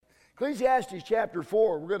Ecclesiastes chapter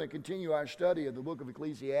 4, we're going to continue our study of the book of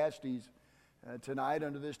Ecclesiastes tonight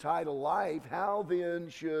under this title, Life, How Then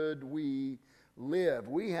Should We Live?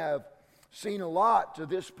 We have seen a lot to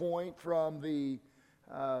this point from the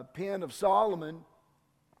pen of Solomon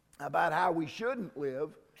about how we shouldn't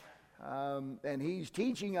live, and he's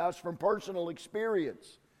teaching us from personal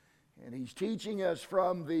experience, and he's teaching us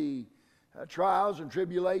from the trials and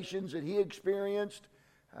tribulations that he experienced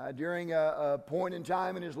during a point in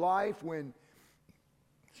time in his life when,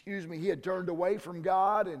 he had turned away from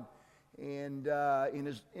God and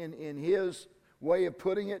in his way of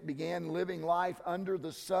putting it, began living life under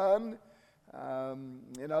the sun.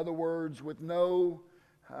 In other words, with no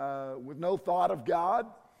thought of God,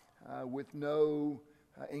 with no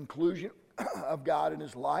inclusion of God in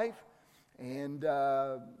his life. And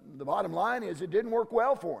the bottom line is, it didn't work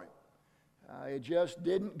well for him. It just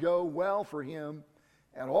didn't go well for him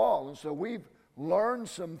at all. And so we've learned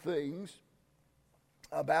some things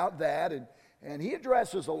about that, and he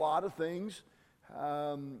addresses a lot of things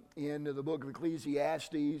in the book of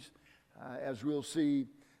Ecclesiastes, as we'll see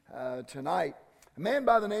tonight. A man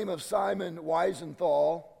by the name of Simon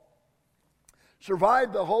Wiesenthal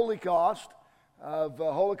survived the Holocaust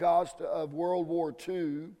of World War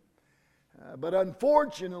II, but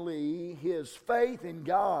unfortunately his faith in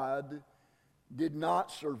God did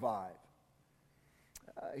not survive.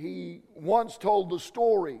 He once told the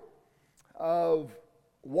story of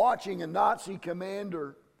watching a Nazi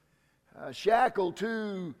commander shackle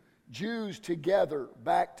two Jews together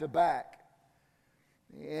back to back.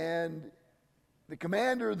 And the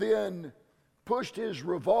commander then pushed his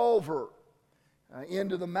revolver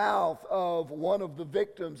into the mouth of one of the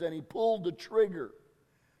victims, and he pulled the trigger.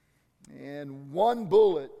 And one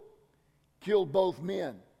bullet killed both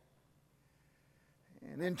men.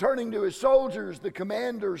 And then turning to his soldiers, the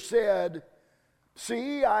commander said,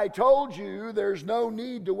 "See, I told you there's no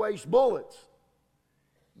need to waste bullets.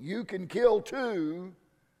 You can kill two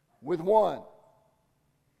with one."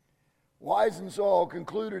 Wiesenthal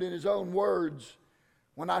concluded in his own words,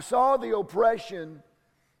 "When I saw the oppression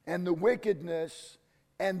and the wickedness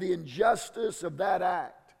and the injustice of that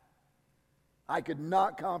act, I could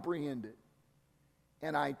not comprehend it,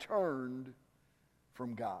 and I turned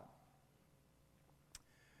from God."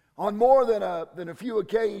 On more than a few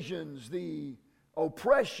occasions, the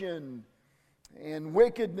oppression and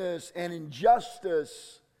wickedness and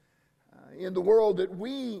injustice in the world that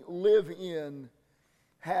we live in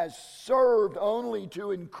has served only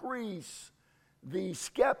to increase the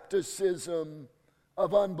skepticism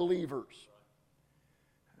of unbelievers.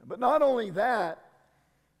 But not only that,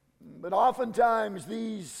 but oftentimes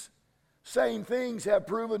these same things have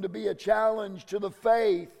proven to be a challenge to the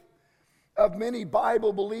faith of many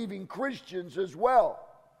Bible-believing Christians as well,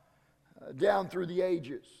 down through the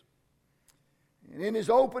ages. And in his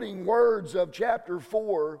opening words of chapter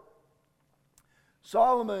 4,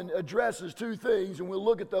 Solomon addresses two things, and we'll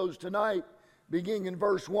look at those tonight. Beginning in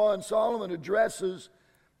verse 1, Solomon addresses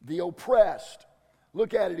the oppressed.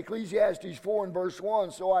 Look at it, Ecclesiastes 4 and verse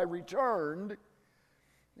 1. "So I returned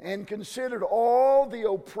and considered all the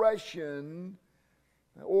oppression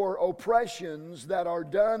or oppressions that are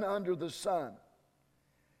done under the sun.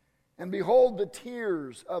 And behold, the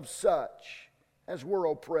tears of such as were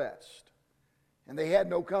oppressed, and they had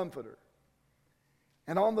no comforter.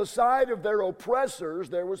 And on the side of their oppressors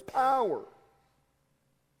there was power,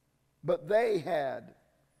 but they had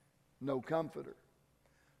no comforter."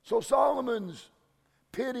 So Solomon's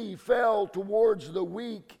pity fell towards the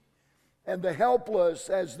weak and the helpless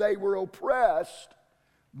as they were oppressed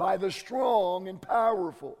by the strong and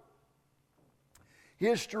powerful.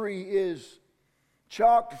 History is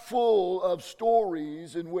chock full of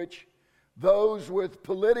stories in which those with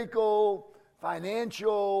political,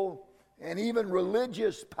 financial, and even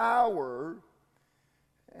religious power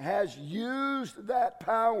has used that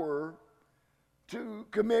power to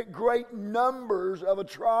commit great numbers of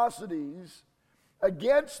atrocities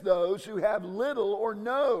against those who have little or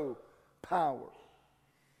no power.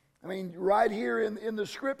 I mean, right here in the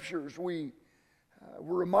scriptures, we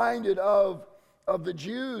were reminded of the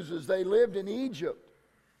Jews as they lived in Egypt,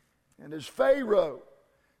 and as Pharaoh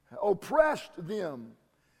oppressed them.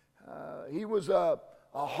 He was a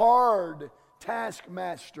hard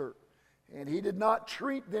taskmaster, and he did not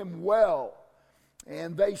treat them well,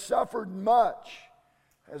 and they suffered much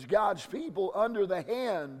as God's people under the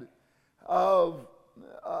hand of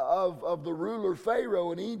the ruler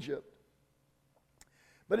Pharaoh in Egypt.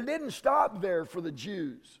 But it didn't stop there for the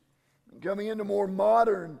Jews. Coming into more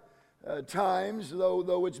modern times,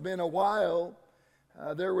 though it's been a while,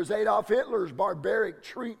 there was Adolf Hitler's barbaric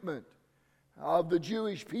treatment of the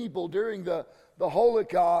Jewish people during the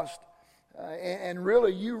Holocaust. And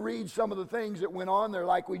really, you read some of the things that went on there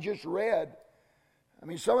like we just read. I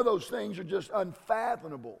mean, some of those things are just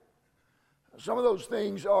unfathomable. Some of those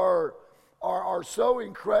things are so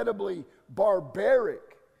incredibly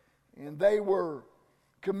barbaric. And they were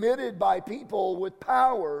committed by people with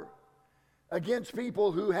power against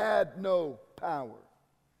people who had no power.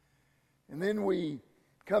 And then we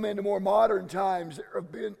come into more modern times. There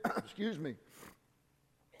have been,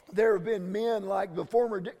 there have been men like the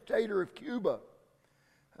former dictator of Cuba,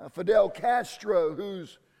 Fidel Castro,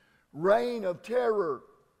 whose reign of terror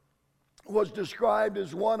was described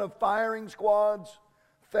as one of firing squads,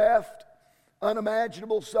 theft,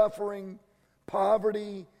 unimaginable suffering,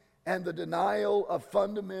 poverty, and the denial of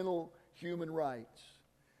fundamental human rights.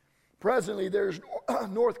 Presently, there's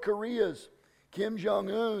North Korea's Kim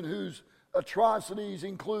Jong-un, whose atrocities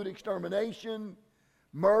include extermination,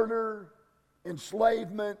 murder,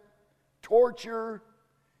 enslavement, torture,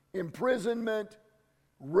 imprisonment,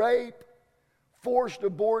 rape, forced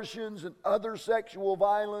abortions, and other sexual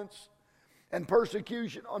violence, and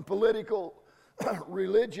persecution on political,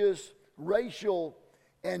 religious, racial,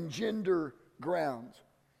 and gender grounds.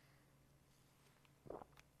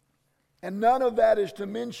 And none of that is to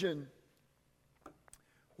mention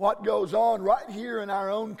what goes on right here in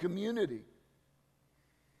our own community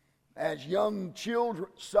as young children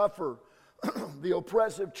suffer the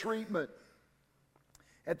oppressive treatment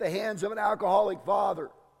at the hands of an alcoholic father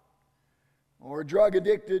or a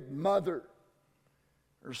drug-addicted mother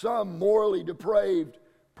or some morally depraved,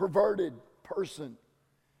 perverted person.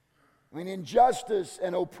 I mean, injustice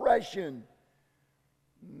and oppression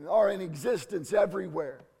are in existence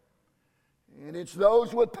everywhere. And it's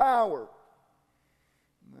those with power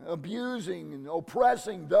abusing and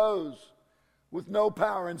oppressing those with no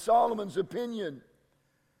power. In Solomon's opinion,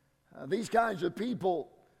 these kinds of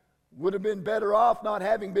people would have been better off not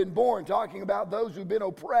having been born, talking about those who've been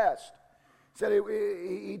oppressed.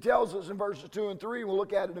 He tells us in verses 2 and 3, we'll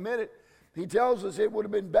look at it in a minute, he tells us it would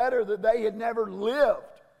have been better that they had never lived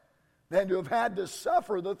than to have had to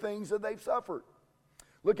suffer the things that they've suffered.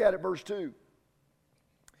 Look at it, verse 2.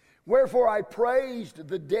 Wherefore I praised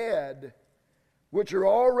the dead, which are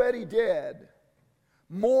already dead,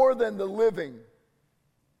 more than the living,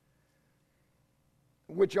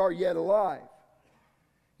 which are yet alive.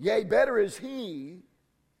 Yea, better is he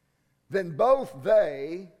than both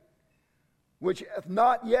they which hath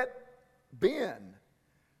not yet been,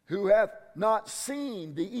 who hath not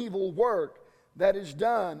seen the evil work that is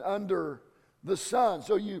done under the sun.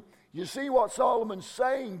 So you see what Solomon's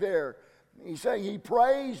saying there. He's saying he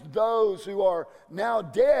praised those who are now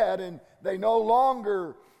dead and they no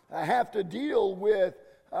longer have to deal with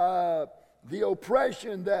the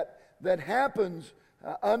oppression that happens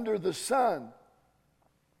under the sun.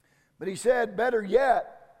 But he said, better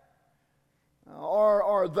yet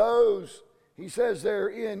are those, he says there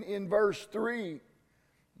in verse 3,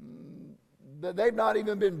 that they've not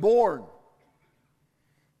even been born.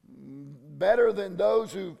 Better than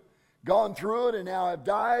those who've gone through it and now have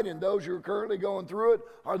died, and those who are currently going through it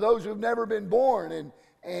are those who've never been born,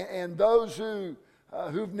 and those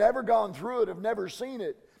who've never gone through it have never seen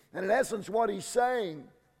it. And in essence, what he's saying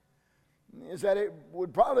is that it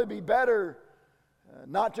would probably be better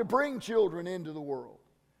not to bring children into the world.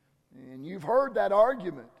 And you've heard that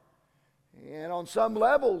argument. And on some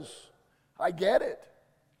levels, I get it.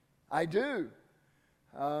 I do.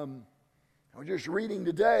 I was just reading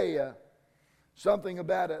today something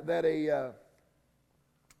about a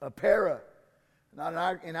para,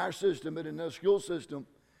 not in our system, but in the school system,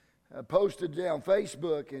 posted on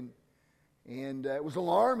Facebook, and it was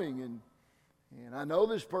alarming. And I know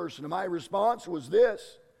this person, and my response was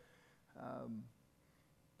this,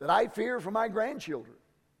 that I fear for my grandchildren.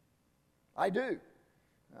 I do.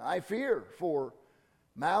 I fear for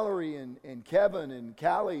Mallory and Kevin and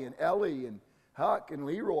Callie and Ellie and Huck and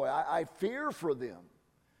Leroy. I fear for them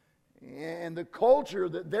and the culture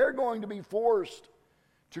that they're going to be forced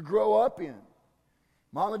to grow up in.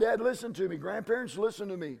 Mom and Dad, listen to me. Grandparents, listen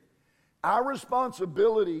to me. Our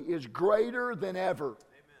responsibility is greater than ever. Amen.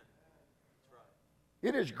 That's right.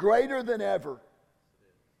 It is greater than ever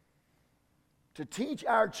to teach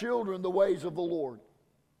our children the ways of the Lord.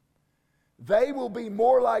 They will be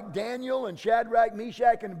more like Daniel and Shadrach,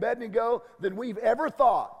 Meshach, and Abednego than we've ever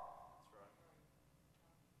thought.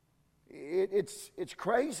 It's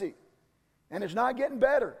crazy, and it's not getting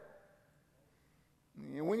better.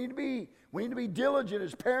 We need to be diligent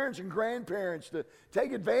as parents and grandparents to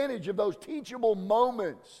take advantage of those teachable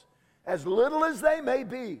moments, as little as they may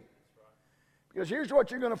be. Because here's what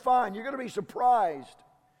you're going to find: you're going to be surprised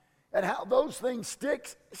and how those things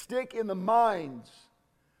stick in the minds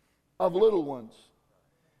of little ones.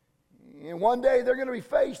 And one day they're going to be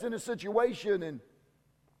faced in a situation, and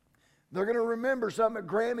they're going to remember something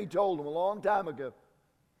that Grammy told them a long time ago.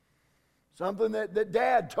 Something that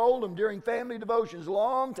Dad told them during family devotions a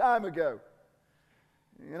long time ago.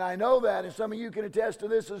 And I know that, and some of you can attest to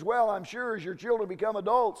this as well, I'm sure, as your children become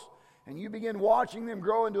adults and you begin watching them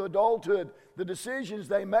grow into adulthood, the decisions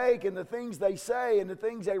they make and the things they say and the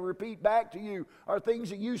things they repeat back to you are things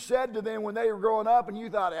that you said to them when they were growing up and you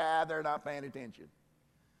thought, they're not paying attention.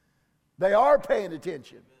 They are paying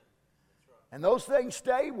attention. And those things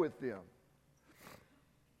stay with them.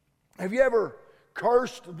 Have you ever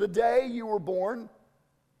cursed the day you were born?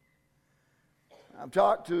 I've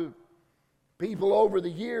talked to people over the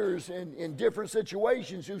years in different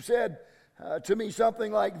situations who said to me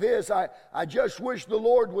something like this, I just wish the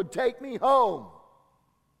Lord would take me home.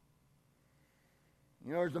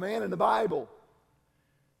 You know, there's a man in the Bible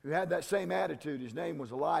who had that same attitude. His name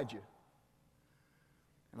was Elijah.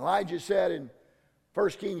 And Elijah said in 1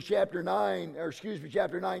 Kings chapter 19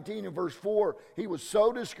 and verse 4, he was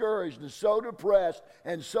so discouraged and so depressed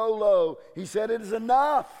and so low, he said, "It is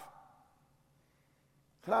enough.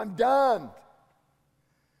 I'm done.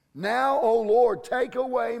 Now, O Lord, take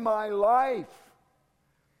away my life,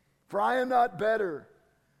 for I am not better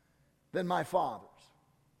than my fathers."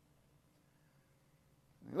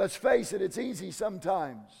 Let's face it, it's easy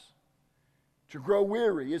sometimes to grow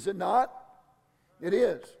weary, is it not? It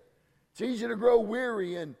is. It's easy to grow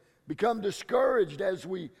weary and become discouraged as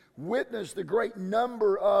we witness the great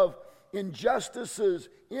number of injustices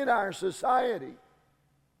in our society.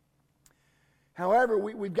 However,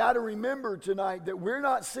 we've got to remember tonight that we're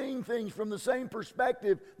not seeing things from the same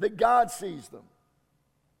perspective that God sees them.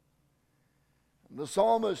 The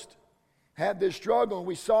psalmist had this struggle, and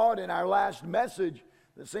we saw it in our last message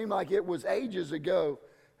that seemed like it was ages ago.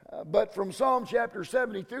 But from Psalm chapter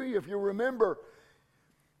 73, if you remember,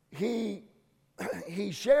 he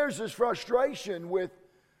shares his frustration with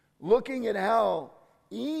looking at how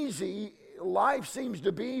easy life seems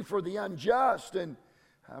to be for the unjust and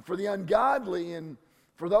for the ungodly and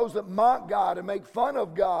for those that mock God and make fun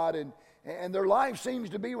of God, and their life seems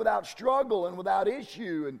to be without struggle and without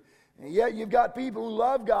issue, and yet you've got people who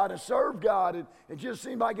love God and serve God, and it just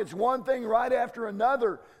seems like it's one thing right after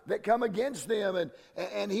another that come against them,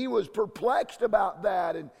 and he was perplexed about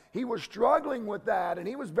that, and he was struggling with that, and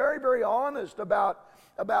he was very, very honest about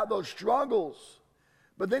those struggles.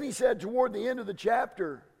 But then he said toward the end of the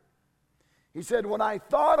chapter, he said, "When I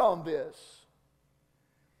thought on this,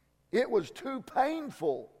 it was too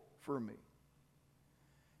painful for me."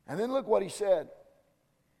 And then look what he said.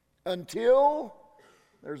 Until,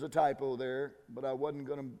 there's a typo there, but I wasn't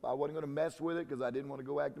gonna mess with it because I didn't want to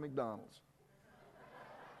go back to McDonald's.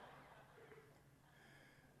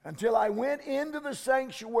 Until I went into the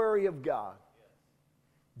sanctuary of God,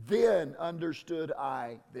 then understood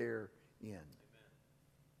I their end.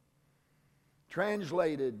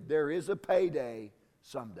 Translated, there is a payday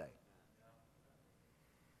someday.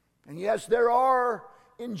 And yes, there are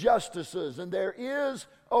injustices, and there is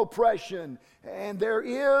oppression, and there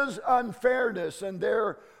is unfairness, and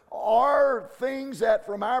there are things that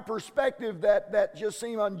from our perspective that just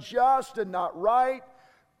seem unjust and not right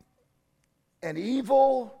and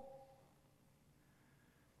evil.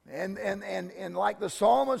 And like the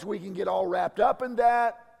psalmist, we can get all wrapped up in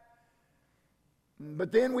that.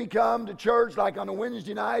 But then we come to church like on a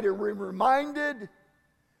Wednesday night and we're reminded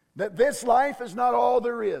that this life is not all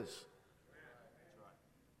there is.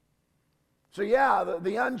 So yeah,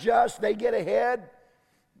 the unjust, they get ahead.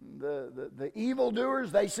 The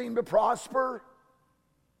evildoers, they seem to prosper.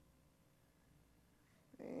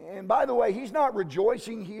 And by the way, he's not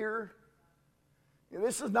rejoicing here.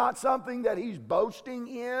 This is not something that he's boasting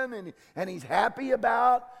in and he's happy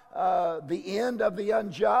about the end of the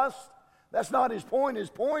unjust. That's not his point. His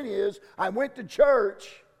point is, I went to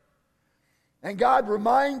church and God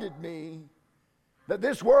reminded me that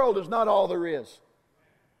this world is not all there is.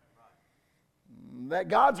 That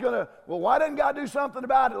God's going to, well, why doesn't God do something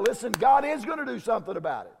about it? Listen, God is going to do something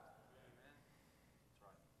about it.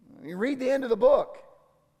 You read the end of the book.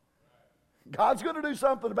 God's going to do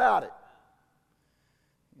something about it.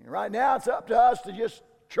 And right now it's up to us to just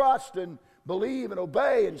trust and believe and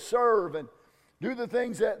obey and serve and do the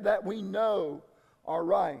things that we know are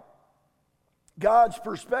right. God's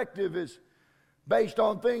perspective is based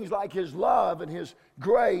on things like His love and His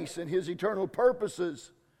grace and His eternal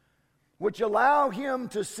purposes, which allow Him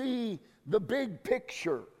to see the big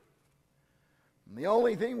picture. And the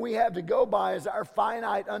only thing we have to go by is our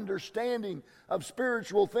finite understanding of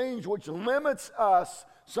spiritual things, which limits us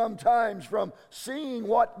sometimes from seeing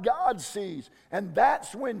what God sees. And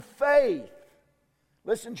that's when faith,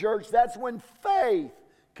 listen church, that's when faith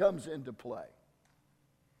comes into play.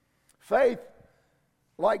 Faith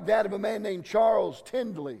like that of a man named Charles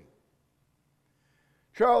Tindley.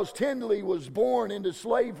 Charles Tindley was born into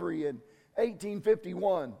slavery in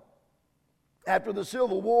 1851. After the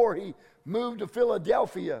Civil War, he moved to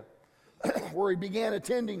Philadelphia, where he began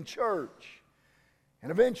attending church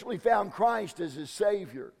and eventually found Christ as his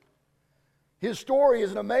Savior. His story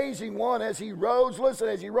is an amazing one as he rose, listen,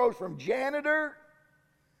 as he rose from janitor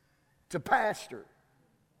to pastor.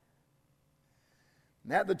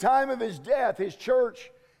 And at the time of his death, his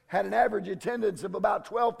church had an average attendance of about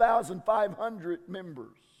 12,500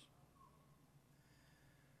 members.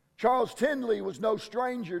 Charles Tindley was no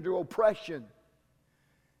stranger to oppression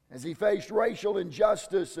as he faced racial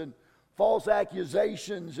injustice and false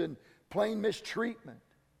accusations and plain mistreatment.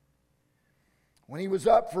 When he was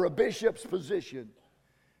up for a bishop's position,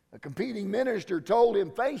 a competing minister told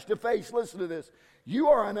him face to face, listen to this, "You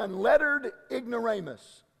are an unlettered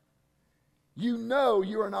ignoramus. You know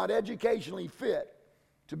you are not educationally fit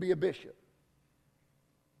to be a bishop."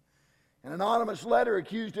 An anonymous letter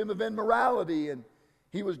accused him of immorality, and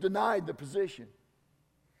he was denied the position.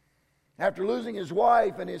 After losing his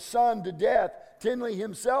wife and his son to death, Tindley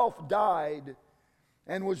himself died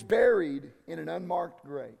and was buried in an unmarked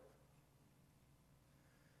grave.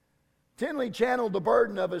 Tindley channeled the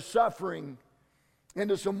burden of his suffering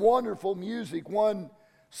into some wonderful music. One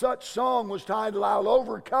such song was titled, "I'll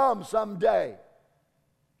Overcome Someday."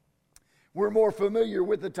 We're more familiar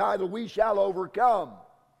with the title, "We Shall Overcome,"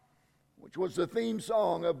 which was the theme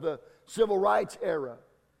song of the Civil Rights era.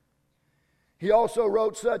 He also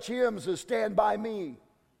wrote such hymns as "Stand By Me,"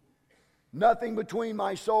 "Nothing Between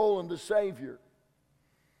My Soul and the Savior,"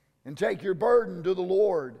 and "Take Your Burden to the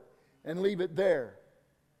Lord and Leave It There,"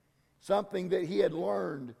 something that he had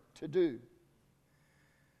learned to do.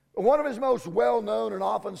 One of his most well-known and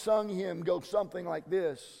often sung hymn goes something like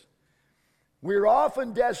this: "We're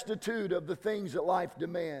often destitute of the things that life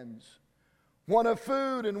demands, one of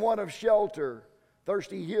food and one of shelter,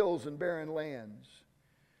 thirsty hills and barren lands.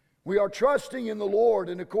 We are trusting in the Lord,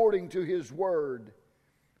 and according to His word,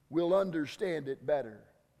 we'll understand it better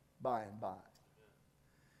by and by.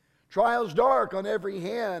 Trials dark on every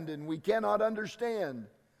hand, and we cannot understand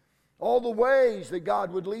all the ways that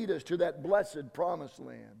God would lead us to that blessed promised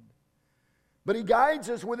land. But He guides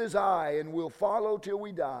us with His eye, and we'll follow till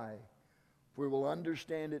we die, for we will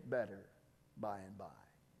understand it better by and by."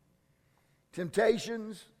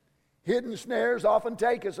 Temptations, hidden snares often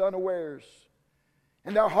take us unawares,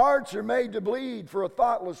 and our hearts are made to bleed for a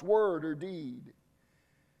thoughtless word or deed.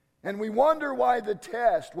 And we wonder why the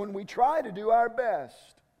test when we try to do our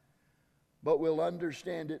best, but we'll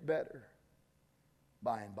understand it better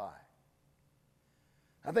by and by.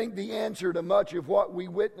 I think the answer to much of what we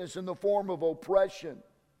witness in the form of oppression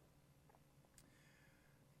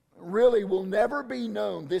really will never be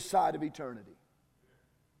known this side of eternity.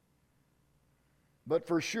 But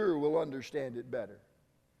for sure we'll understand it better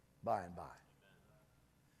by and by.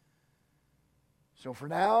 So for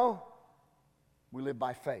now, we live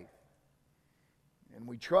by faith. And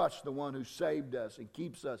we trust the one who saved us and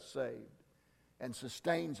keeps us saved and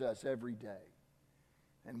sustains us every day.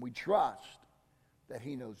 And we trust that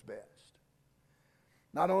He knows best.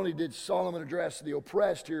 Not only did Solomon address the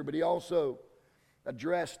oppressed here, but he also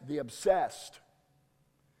addressed the obsessed.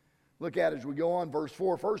 Look at it as we go on, verse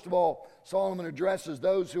 4. First of all, Solomon addresses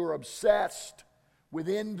those who are obsessed with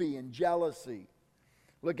envy and jealousy.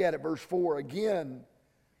 Look at it, verse 4. "Again,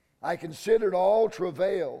 I considered all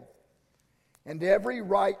travail and every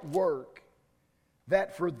right work,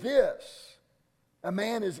 that for this a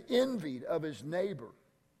man is envied of his neighbor.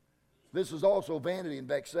 This is also vanity and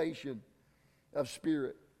vexation of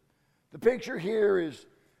spirit." The picture here is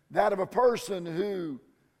that of a person who,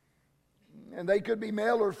 and they could be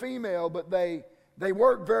male or female, but they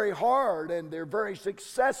work very hard and they're very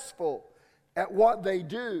successful at what they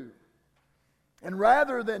do. And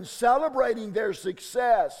rather than celebrating their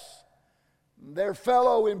success, their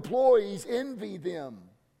fellow employees envy them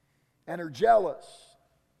and are jealous.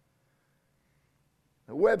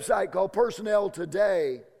 A website called Personnel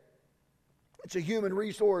Today, it's a human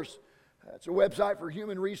resource, it's a website for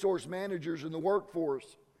human resource managers in the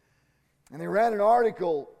workforce. And they ran an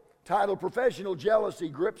article titled "Professional Jealousy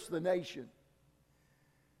Grips the Nation."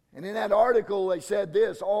 And in that article they said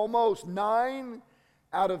this: almost 9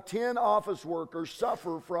 out of 10 office workers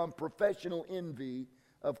suffer from professional envy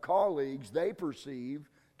of colleagues they perceive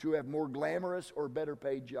to have more glamorous or better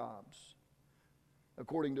paid jobs,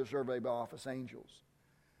 according to a survey by Office Angels.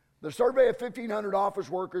 The survey of 1,500 office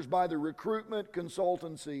workers by the recruitment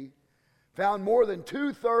consultancy found more than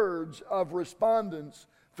 2/3 of respondents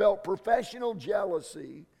felt professional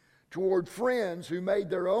jealousy toward friends who made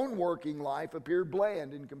their own working life appear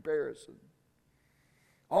bland in comparison.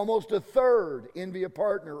 Almost 1/3 envy a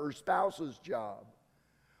partner or spouse's job,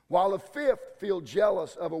 while 1/5 feel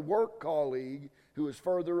jealous of a work colleague who is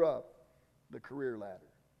further up the career ladder.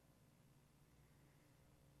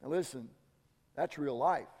 Now listen, that's real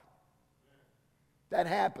life. That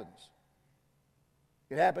happens.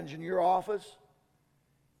 It happens in your office.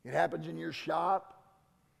 It happens in your shop.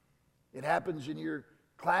 It happens in your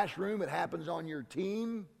classroom. It happens on your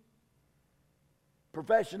team.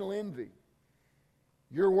 Professional envy.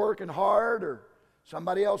 You're working hard, or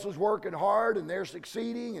somebody else is working hard and they're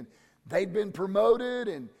succeeding and they've been promoted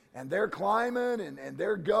and they're climbing and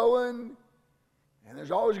they're going. And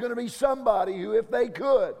there's always going to be somebody who, if they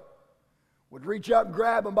could, would reach up and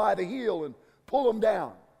grab them by the heel and pull them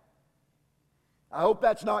down. I hope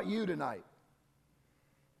that's not you tonight.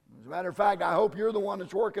 As a matter of fact, I hope you're the one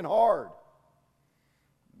that's working hard.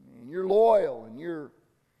 And you're loyal and you're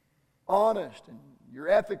honest and you're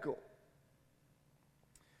ethical.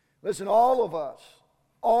 Listen, all of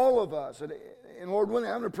us, and Lord willing,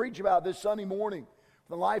 I'm going to preach about this Sunday morning,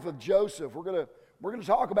 the life of Joseph. We're going to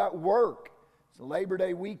talk about work. It's a Labor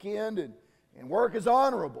Day weekend, and work is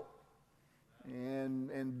honorable.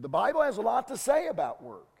 And the Bible has a lot to say about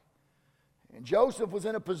work. And Joseph was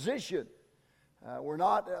in a position where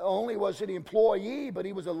not only was he an employee, but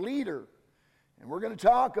he was a leader. And we're going to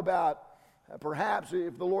talk about, perhaps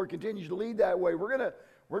if the Lord continues to lead that way, we're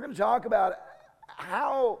going to talk about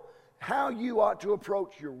how you ought to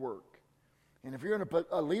approach your work. And if you're in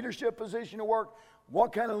a leadership position at work,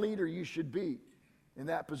 what kind of leader you should be in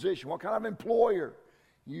that position, what kind of employer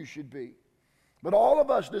you should be. But all of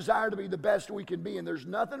us desire to be the best we can be, and there's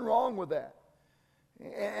nothing wrong with that.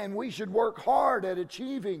 And we should work hard at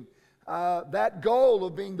achieving that goal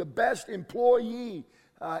of being the best employee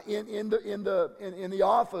in the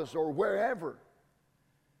office or wherever.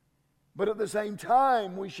 But at the same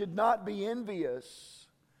time, we should not be envious.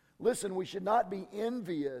 Listen, we should not be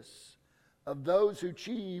envious of those who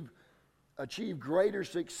achieve greater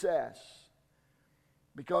success.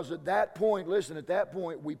 Because at that point,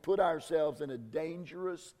 we put ourselves in a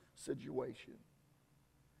dangerous situation.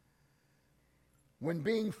 When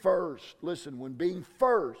being first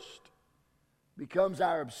becomes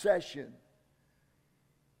our obsession,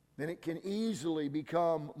 then it can easily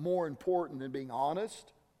become more important than being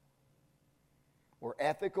honest or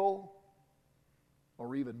ethical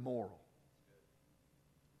or even moral.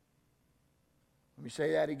 Let me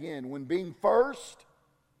say that again. When being first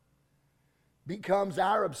becomes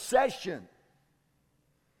our obsession,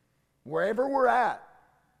 wherever we're at,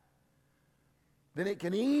 then it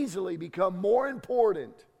can easily become more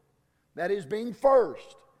important. That is, being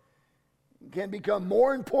first can become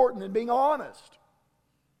more important than being honest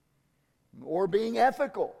or being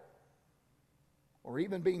ethical or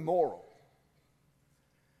even being moral.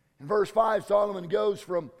 In verse 5, Solomon goes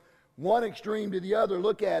from one extreme to the other.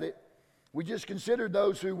 Look at it. We just considered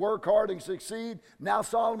those who work hard and succeed. Now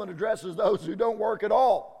Solomon addresses those who don't work at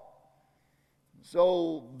all.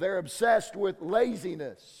 So they're obsessed with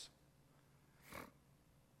laziness.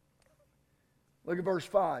 Look at verse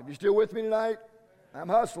 5. You still with me tonight? I'm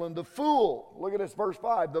hustling. The fool, look at this, verse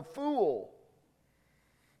 5. The fool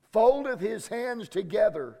foldeth his hands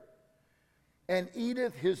together and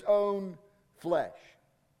eateth his own flesh.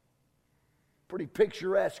 Pretty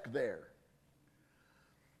picturesque there.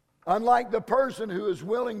 Unlike the person who is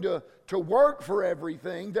willing to work for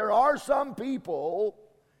everything, there are some people,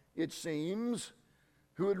 it seems,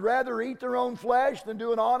 who would rather eat their own flesh than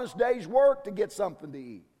do an honest day's work to get something to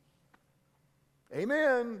eat.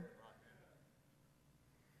 Amen.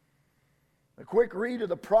 A quick read of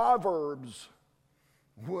the Proverbs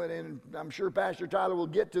would, and I'm sure Pastor Tyler will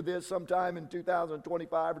get to this sometime in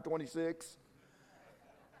 2025 or 26.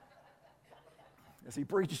 As he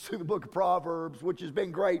preaches through the book of Proverbs, which has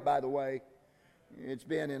been great, by the way. It's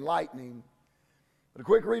been enlightening. But a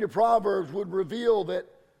quick read of Proverbs would reveal that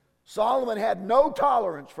Solomon had no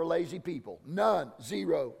tolerance for lazy people. None.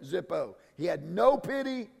 Zero. Zippo. He had no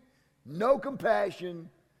pity, no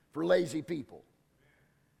compassion for lazy people.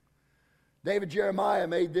 David Jeremiah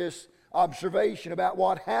made this observation about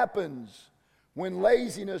what happens when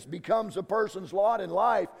laziness becomes a person's lot in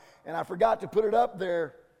life. And I forgot to put it up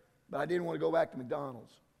there, but I didn't want to go back to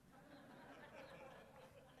McDonald's.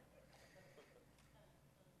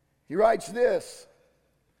 He writes this: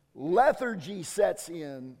 lethargy sets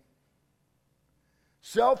in,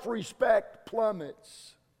 self-respect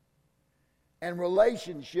plummets, and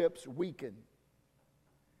relationships weaken.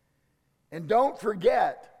 And don't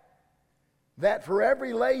forget that for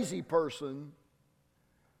every lazy person,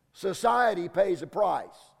 society pays a price.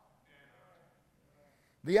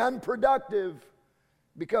 The unproductive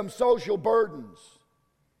become social burdens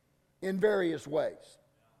in various ways.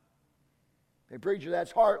 Hey, preacher,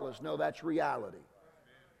 that's heartless. No, that's reality.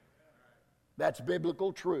 That's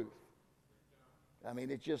biblical truth. I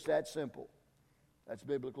mean, it's just that simple. That's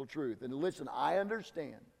biblical truth. And listen, I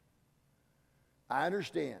understand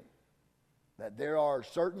that there are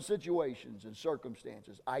certain situations and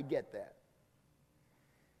circumstances. I get that.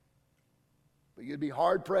 But you'd be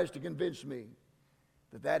hard-pressed to convince me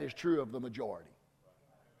that that is true of the majority.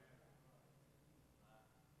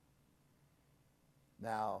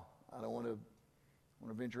 Now, I don't want to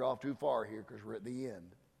venture off too far here because we're at the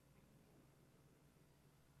end.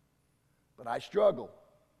 But I struggle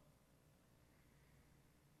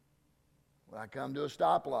when I come to a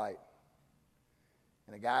stoplight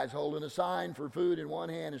and a guy's holding a sign for food in one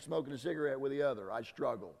hand and smoking a cigarette with the other. I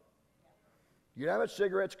struggle. You know how much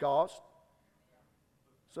cigarettes cost?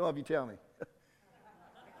 Some of you tell me.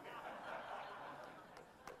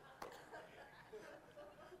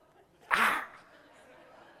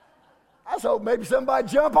 I was hoping maybe somebody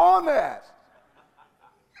jump on that.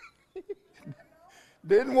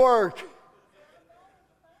 Didn't work.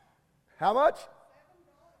 How much?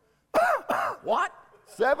 What?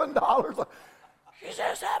 $7? She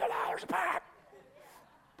said $7 a pack.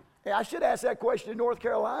 Hey, I should ask that question in North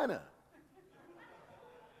Carolina.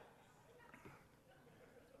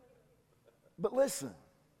 But listen.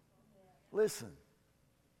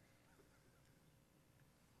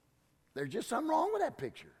 There's just something wrong with that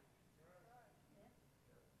picture.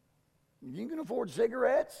 You can afford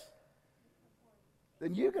cigarettes,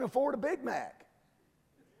 then you can afford a Big Mac.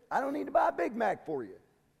 I don't need to buy a Big Mac for you.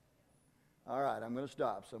 All right, I'm going to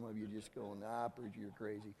stop. Some of you just going, nah, preacher, you're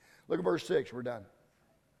crazy. Look at verse 6. We're done.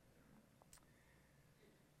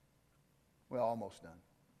 Well, almost done.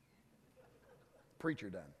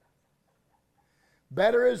 Preacher done.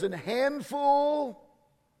 Better is an handful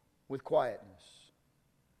with quietness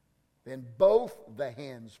than both the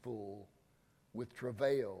hands full with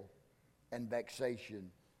travail and vexation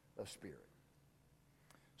of spirit.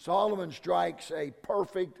 Solomon strikes a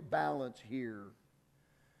perfect balance here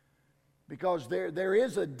because there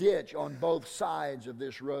is a ditch on both sides of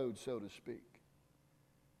this road, so to speak.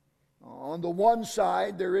 On the one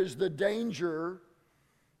side, there is the danger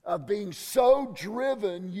of being so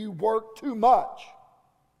driven you work too much.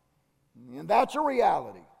 And that's a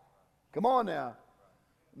reality. Come on now.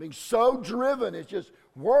 Being so driven, it's just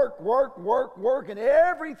work, and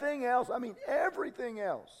everything else, everything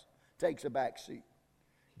else takes a back seat.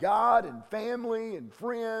 God and family and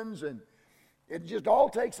friends, and it just all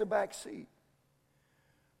takes a back seat.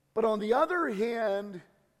 But on the other hand,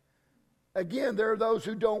 again, there are those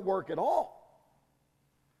who don't work at all.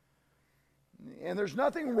 And there's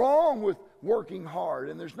nothing wrong with working hard,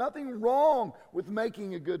 and there's nothing wrong with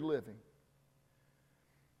making a good living,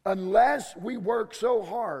 unless we work so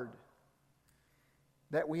hard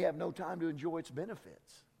that we have no time to enjoy its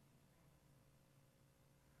benefits.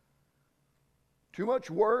 Too much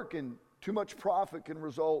work and too much profit can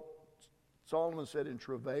result, Solomon said, in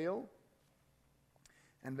travail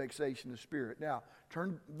and vexation of spirit. Now,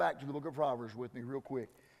 turn back to the book of Proverbs with me real quick.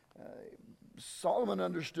 Solomon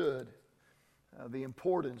understood the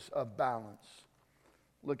importance of balance.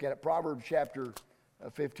 Look at it. Proverbs chapter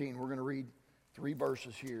 15. We're going to read three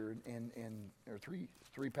verses here or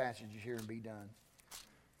three passages here and be done.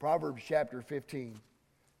 Proverbs chapter 15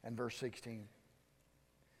 and verse 16.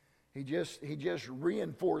 He just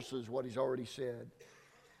reinforces what he's already said.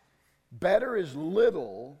 Better is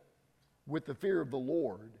little with the fear of the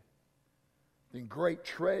Lord than great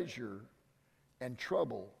treasure and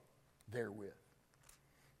trouble therewith.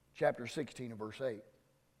 Chapter 16 and verse 8.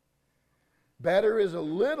 Better is a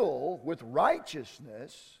little with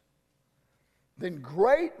righteousness than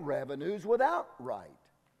great revenues without right.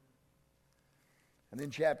 And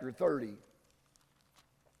then chapter 30,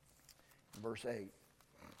 verse 8.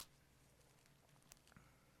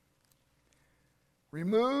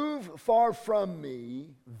 Remove far from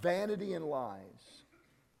me vanity and lies.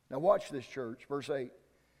 Now watch this, church. Verse 8.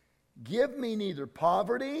 Give me neither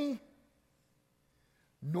poverty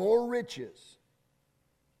nor riches.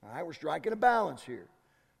 All right, we're striking a balance here.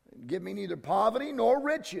 Give me neither poverty nor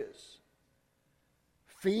riches.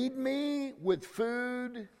 Feed me with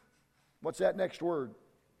food. What's that next word?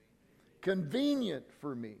 Convenient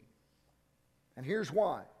for me. And here's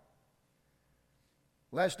why.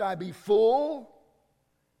 Lest I be full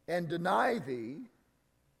and deny thee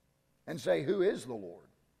and say, who is the Lord?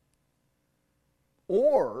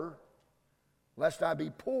 Or, lest I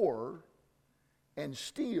be poor and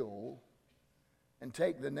steal and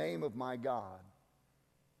take the name of my God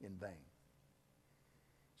in vain.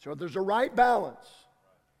 So there's a right balance.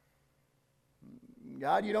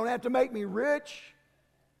 God, you don't have to make me rich,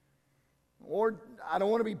 or I don't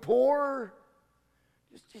want to be poor.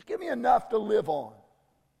 Just give me enough to live on.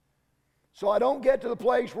 So I don't get to the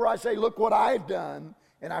place where I say, look what I've done,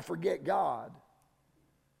 and I forget God.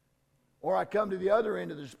 Or I come to the other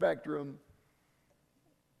end of the spectrum,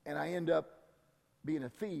 and I end up being a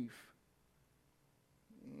thief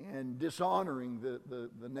and dishonoring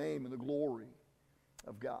the name and the glory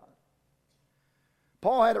of God.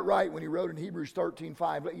 Paul had it right when he wrote in Hebrews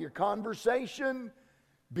 13:5, let your conversation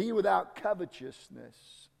be without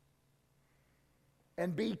covetousness,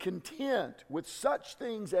 and be content with such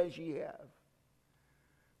things as ye have.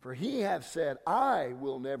 For he hath said, I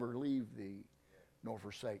will never leave thee nor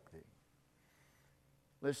forsake thee.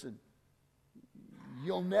 Listen,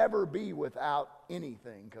 you'll never be without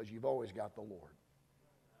anything because you've always got the Lord.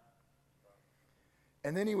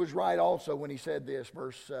 And then he was right also when he said this,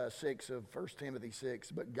 verse 6 of 1 Timothy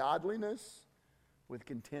 6, but godliness with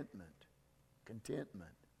contentment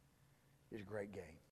is great gain.